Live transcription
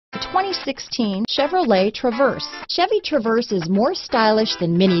2016 Chevrolet Traverse. Chevy Traverse is more stylish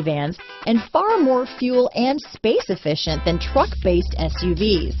than minivans and far more fuel and space efficient than truck-based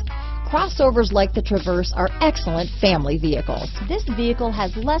SUVs. Crossovers like the Traverse are excellent family vehicles. This vehicle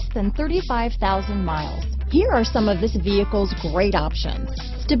has less than 35,000 miles. Here are some of this vehicle's great options: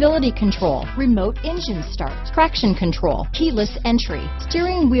 stability control, remote engine start, traction control, keyless entry,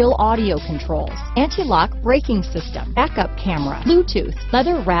 steering wheel audio controls, anti-lock braking system, backup camera, Bluetooth,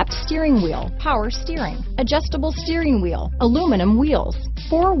 leather-wrapped steering wheel, power steering, adjustable steering wheel, aluminum wheels,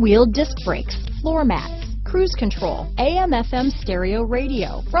 four-wheel disc brakes, floor mats, cruise control, AM/FM stereo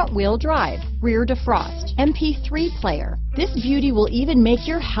radio, front-wheel drive, rear defrost, MP3 player. This beauty will even make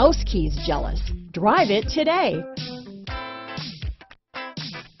your house keys jealous. Drive it today.